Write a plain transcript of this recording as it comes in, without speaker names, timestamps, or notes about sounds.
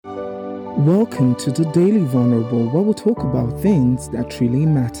Welcome to the Daily Vulnerable, where we'll talk about things that really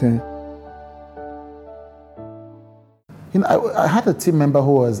matter. I had a team member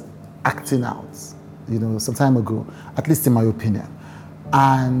who was acting out, some time ago, at least in my opinion.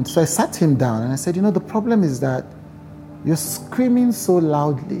 And so I sat him down and I said, the problem is that you're screaming so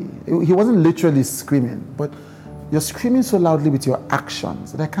loudly. He wasn't literally screaming, but you're screaming so loudly with your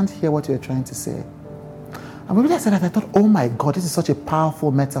actions that I can't hear what you're trying to say. And when I said that, I thought, oh my God, this is such a powerful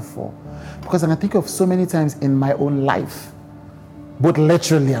metaphor. Because I can think of so many times in my own life, both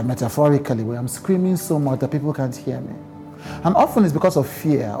literally and metaphorically, where I'm screaming so much that people can't hear me. And often it's because of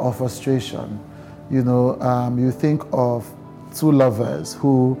fear or frustration. You think of two lovers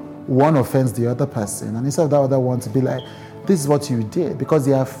who one offends the other person, and instead of that other one to be like, this is what you did, because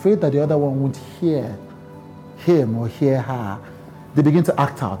they are afraid that the other one won't hear him or hear her, they begin to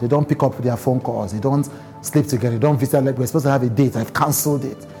act out. They don't pick up their phone calls. They don't sleep together. They don't visit, like we're supposed to have a date. I've cancelled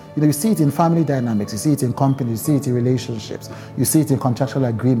it. You see it in family dynamics. You see it in companies. You see it in relationships. You see it in contractual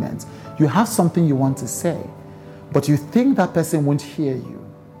agreements. You have something you want to say, but you think that person won't hear you,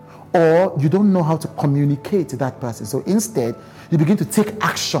 or you don't know how to communicate to that person. So instead, you begin to take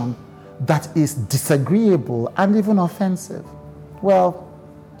action that is disagreeable and even offensive. Well,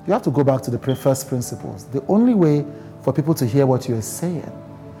 you have to go back to the first principles. The only way for people to hear what you're saying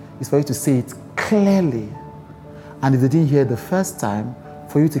is for you to say it clearly. And if they didn't hear it the first time,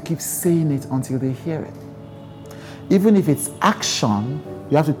 for you to keep saying it until they hear it. Even if it's action,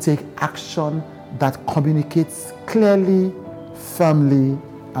 you have to take action that communicates clearly, firmly,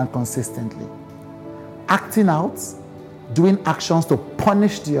 and consistently. Acting out, doing actions to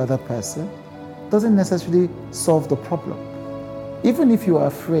punish the other person, doesn't necessarily solve the problem. Even if you are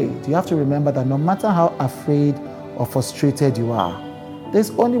afraid, you have to remember that no matter how afraid or frustrated you are,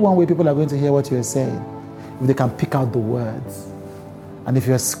 there's only one way people are going to hear what you're saying: if they can pick out the words. And if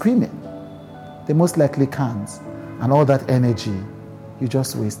you're screaming, they most likely can't. And all that energy, you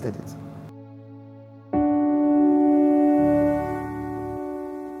just wasted it.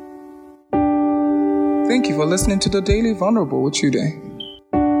 Thank you for listening to the Daily Vulnerable with Chude.